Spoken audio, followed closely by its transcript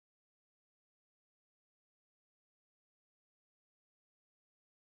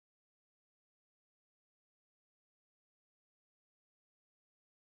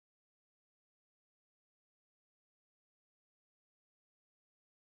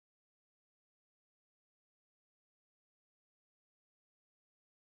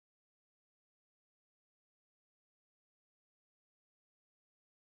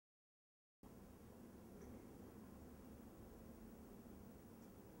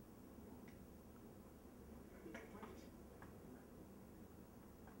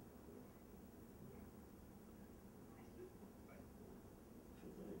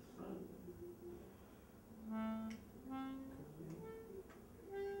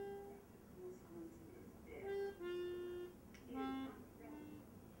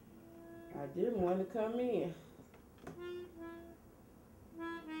didn't want to come in.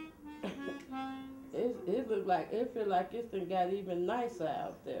 It look like, it feel like it's done got even nicer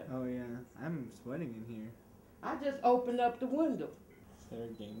out there. Oh yeah, I'm sweating in here. I just opened up the window. Is there a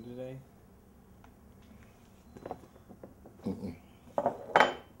game today?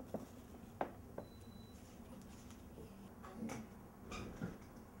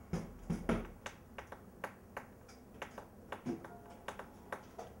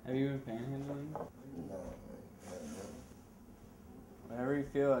 Have you been panhandling? No. Whenever you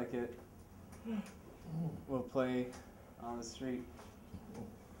feel like it, we'll play on the street.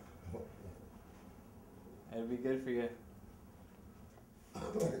 It'd be good for you.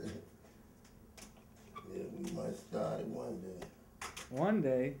 Yeah, we might start it one day. One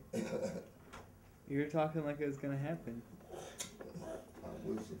day? You were talking like it was gonna happen. I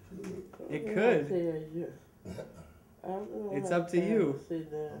wish it could. It could. It's up to you.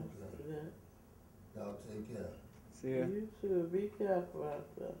 Sit down. Okay. Y'all take care. See ya. You should be careful out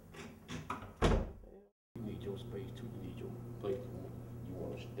there. You need your space too. You need your place. You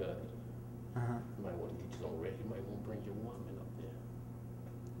want to study. You might want to get some rest. You might want to bring your woman up there.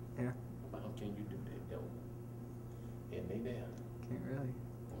 Yeah. But how can you do that though? And they there. Can't really.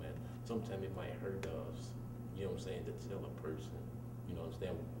 Man, sometimes it might hurt us. You know what I'm saying? To tell a person. You know what I'm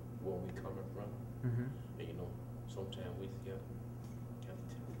saying? Where we coming from. And you know, sometimes we gotta tell them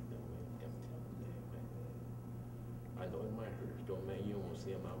that, man. Gotta tell them that, man. I know it might hurt though, man. You don't want to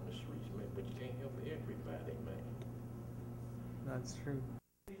see them out in the streets, man. But you can't help everybody, man. That's true.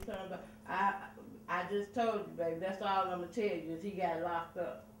 I just told you, baby. That's all I'm gonna tell you is he got locked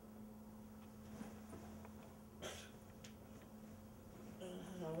up.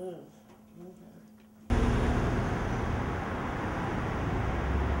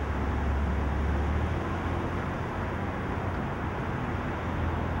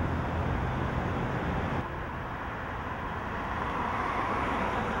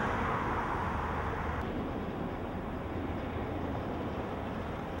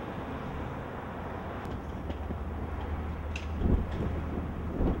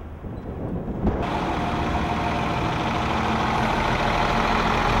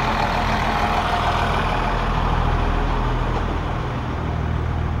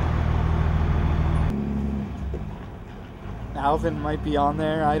 Alvin might be on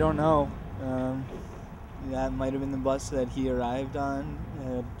there, I don't know. That might have been the bus that he arrived on.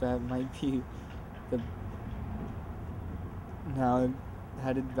 That might be the now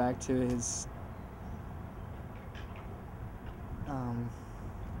headed back to his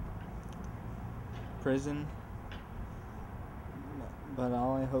prison. But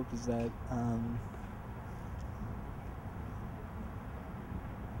all I hope is that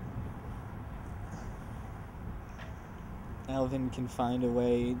Alvin can find a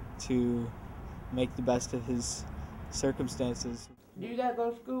way to make the best of his circumstances. Do you gotta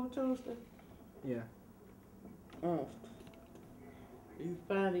go to school Tuesday? Yeah. You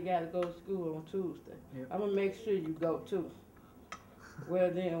finally gotta go to school on Tuesday. Yep. I'm gonna make sure you go too. Well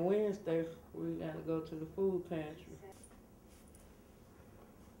then Wednesday we gotta go to the food pantry.